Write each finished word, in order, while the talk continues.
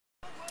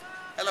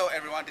Hello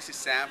everyone, this is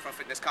Sam from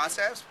Fitness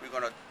Concepts.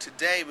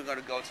 Today we're gonna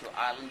go to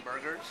Island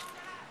Burgers,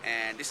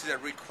 and this is a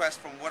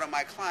request from one of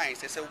my clients.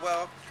 They said,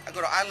 well, I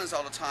go to Islands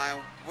all the time.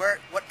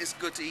 What is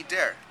good to eat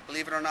there?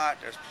 Believe it or not,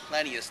 there's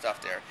plenty of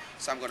stuff there.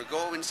 So I'm gonna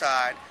go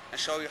inside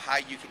and show you how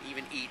you can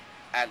even eat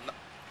at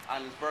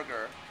Island's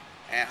Burger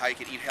and how you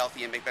can eat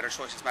healthy and make better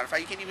choices. As a matter of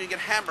fact, you can even get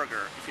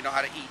hamburger if you know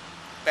how to eat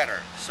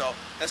better. So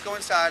let's go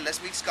inside,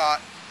 let's meet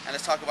Scott, and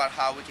let's talk about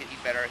how we can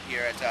eat better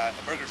here at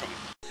the Burger Joint.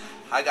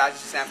 Hi guys,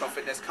 this is Sam from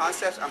Fitness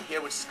Concepts. I'm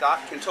here with Scott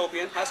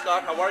Kintopian. Hi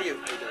Scott, how are you?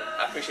 How you doing?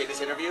 I appreciate this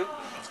interview.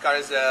 Scott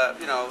is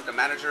the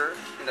manager,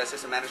 the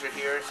assistant manager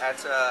here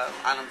at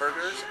Island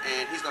Burgers,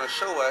 and he's going to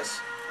show us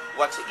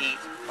what to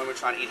eat when we're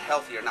trying to eat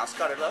healthier. Now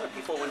Scott, a lot of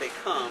people when they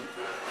come,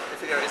 they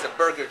figure it's a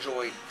burger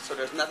joint, so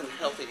there's nothing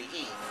healthy to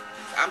eat.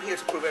 I'm here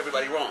to prove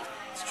everybody wrong.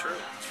 It's true.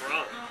 It's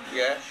wrong.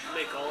 Yeah?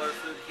 We make all our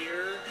food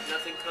here.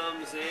 Nothing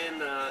comes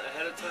in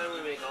ahead of time.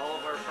 We make all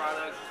of our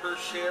product per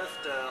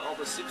shift. All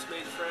the soups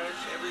made fresh,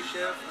 every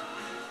shift.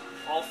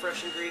 All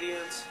fresh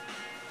ingredients.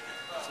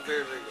 It's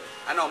very, very good.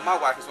 I know my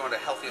wife is one of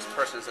the healthiest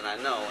persons that I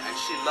know, and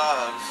she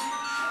loves,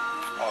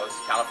 it's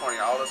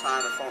California all the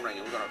time, the phone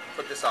ringing. We're going to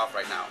put this off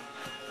right now.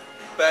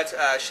 But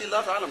she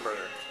loves Island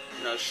Burger.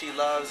 She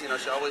loves,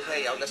 she always,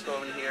 hey, let's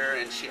go in here,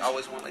 and she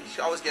always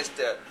gets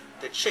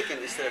the chicken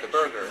instead of the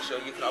burger, so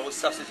you can always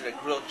substitute a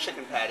grilled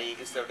chicken patty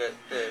instead of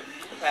the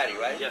patty,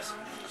 right? Yes.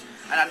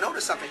 And I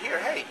noticed something here.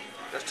 Hey,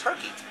 there's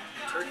turkey.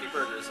 Turkey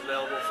burgers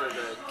available for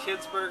the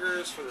kids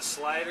burgers, for the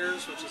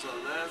sliders, which is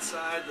on that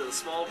side, the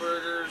small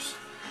burgers.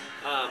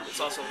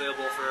 It's also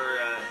available for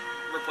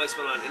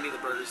replacement on any of the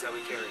burgers that we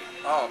carry.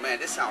 Oh man,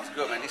 this sounds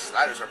good, man. These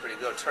sliders are pretty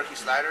good. Turkey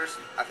sliders,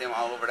 I think I'm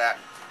all over that.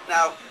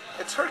 Now,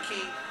 a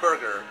turkey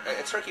burger,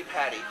 a turkey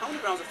patty, how many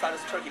grams of fat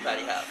does a turkey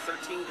patty have?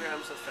 13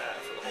 grams of fat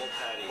for the whole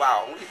patty.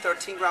 Wow, only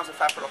 13 grams of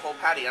fat for the whole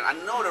patty. And I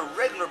know the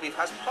regular beef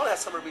probably has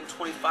somewhere between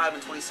 25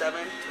 and 27.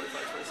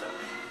 25, 27.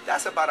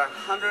 That's about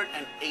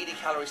 180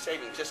 calorie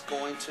saving just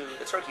going to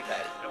the turkey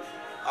patty. Yep.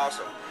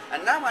 Awesome.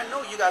 And now I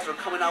know you guys are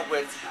coming out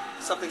with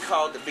something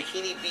called the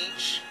Bikini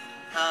Beach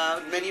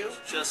menu.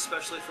 Just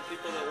especially for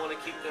people that want to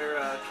keep their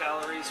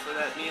calories for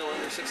that meal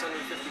under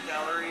 650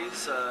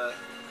 calories.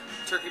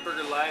 Turkey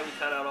Burger Light, we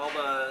cut out all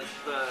the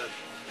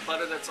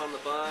butter that's on the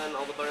bun,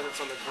 all the butter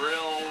that's on the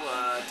grill,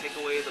 take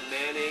away the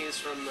mayonnaise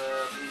from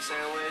the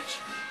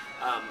sandwich,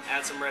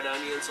 add some red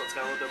onion so it's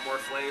got a little bit more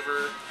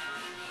flavor.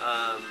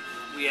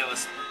 We have a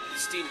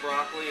steamed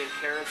broccoli and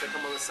carrots that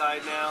come on the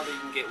side now that you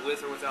can get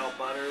with or without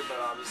butter, but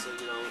obviously,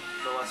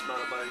 the less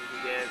amount of butter you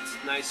can get. It's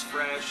nice,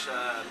 fresh,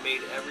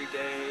 made every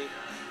day.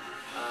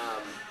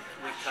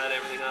 We cut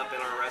everything up in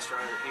our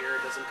restaurant here.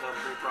 It doesn't come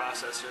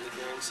pre-processed or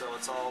anything, so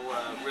it's all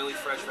really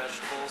fresh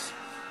vegetables.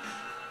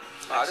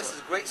 This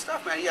is great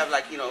stuff, man. You have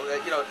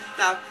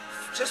now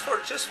just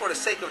for the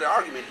sake of the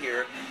argument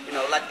here,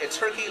 like a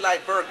turkey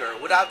light burger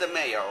without the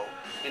mayo,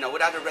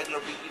 without the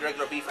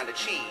regular beef and the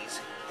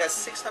cheese, has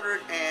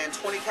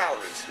 620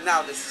 calories.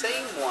 Now the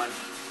same one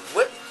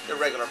with the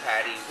regular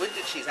patty, with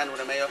the cheese and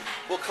with the mayo,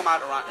 will come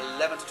out around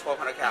 11 to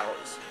 1200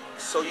 calories.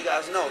 So you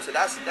guys know, so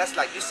that's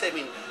like you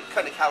saving,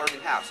 cutting the calories in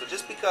half. So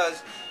just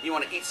because you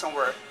want to eat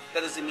somewhere,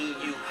 that doesn't mean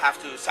you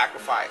have to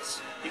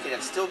sacrifice. You can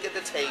still get the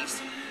taste,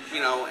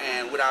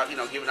 and without,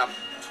 giving up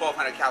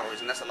 1200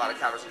 calories, and that's a lot of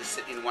calories to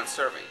sit in one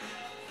serving.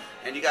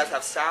 And you guys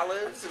have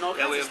salads and all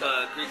kinds of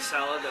stuff. Yeah, we have a Greek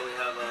salad that we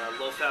have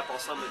a low-fat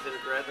balsamic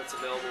vinaigrette that's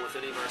available with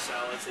any of our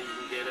salads that you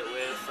can get it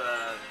with.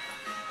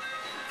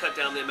 Cut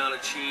down the amount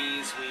of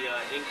cheese. We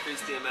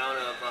increase the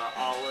amount of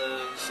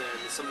olives and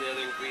some of the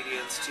other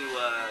ingredients to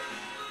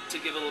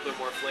give it a little bit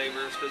more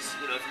flavors, because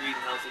if you're eating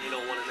healthy, you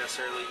don't want to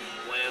necessarily eat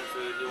bland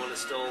food. You want to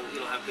still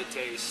have good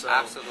taste. So,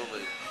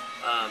 absolutely.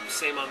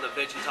 Same on the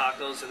veggie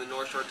tacos and the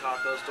North Shore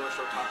tacos. North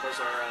Shore tacos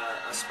are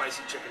a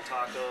spicy chicken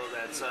taco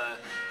that's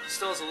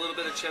still has a little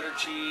bit of cheddar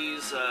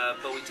cheese,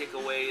 but we take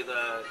away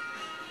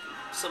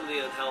some of the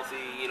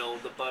unhealthy,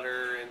 the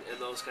butter and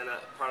those kind of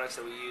products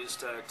that we use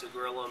to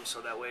grill them, so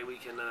that way we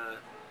can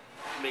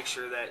make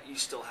sure that you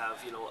still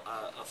have,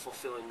 a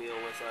fulfilling meal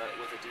with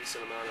a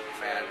decent amount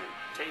of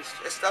taste.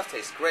 This stuff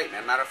tastes great,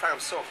 man. Matter of fact, I'm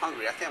so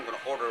hungry. I think I'm going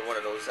to order one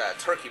of those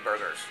turkey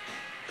burgers.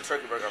 The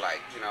turkey burger,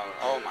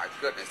 oh my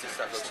goodness, this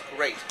stuff looks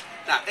great.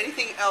 Now,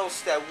 anything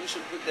else that we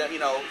should,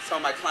 some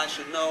of my clients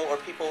should know, or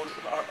people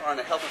are in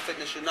the health and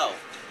fitness should know?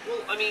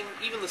 Well, I mean,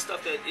 even the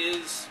stuff that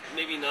is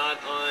maybe not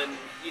on,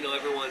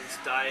 everyone's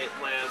diet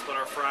plans, but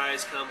our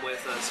fries come with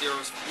 0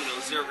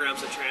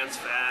 grams of trans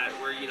fat,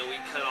 where, we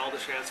cut all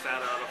the trans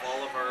fat out of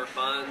all of our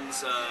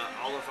buns.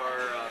 All of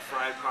our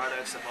fried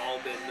products have all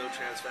been no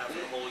trans fat for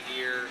the whole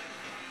year.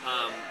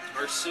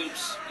 Our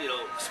soups,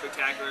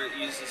 spectacular. It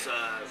uses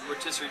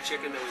rotisserie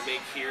chicken that we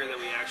make here, that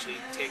we actually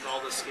take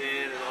all the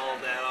skin and all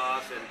of that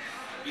off, and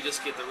you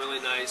just get the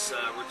really nice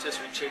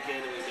rotisserie chicken,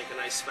 and we make a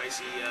nice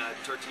spicy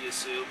tortilla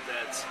soup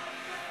that's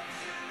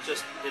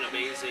just an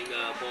amazing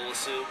bowl of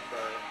soup.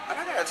 And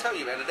I gotta tell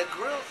you, man, the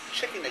grilled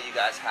chicken that you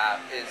guys have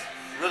is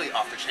really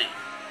off the chain.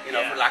 You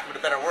know, Yeah. for lack of a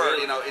better word,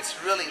 Really. you know,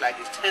 it's really like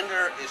it's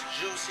tender, it's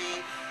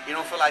juicy. You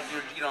don't feel like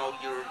you're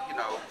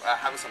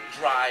having some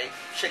dry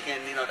chicken.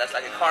 You know, that's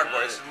like a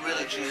cardboard. It's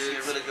really juicy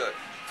and really good.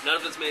 None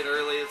of it's made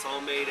early. It's all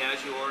made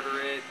as you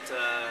order it.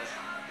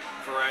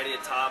 Variety of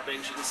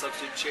toppings. You can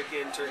substitute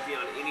chicken, turkey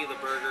on any of the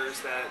burgers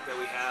that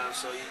we have,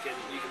 so you can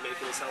make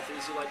it as healthy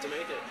as you like to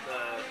make it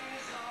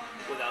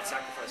without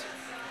sacrificing.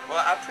 Well,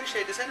 I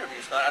appreciate this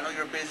interview, Scott. I know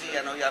you're busy.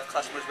 I know you have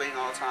customers waiting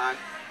all the time.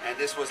 And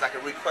this was like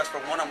a request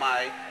from one of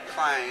my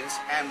clients,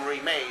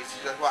 Anne-Marie Mays.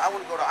 She said, well, I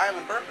want to go to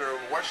Island Burger.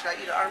 Where should I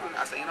eat at Island?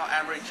 I said, you know,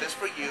 Anne-Marie,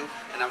 just for you.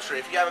 And I'm sure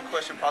if you have a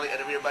question, probably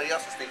everybody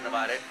else is thinking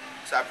about it.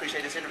 So I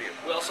appreciate this interview.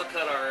 We also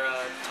cut our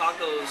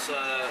tacos.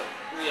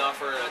 We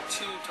offer a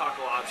 2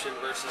 taco option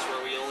versus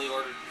where we only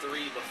ordered 3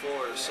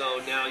 before.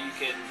 So now you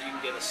can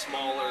get a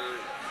smaller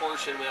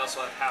portion. We also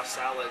have half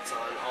salads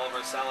on all of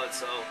our salads,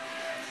 so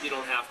you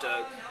don't have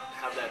to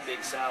have that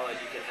big salad.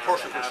 You can have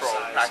Portion the half control.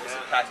 size.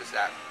 Practice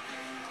that.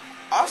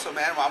 Awesome,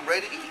 man. Well, I'm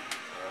ready to eat.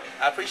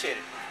 I appreciate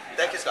it.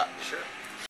 Thank you, Scott. Sure.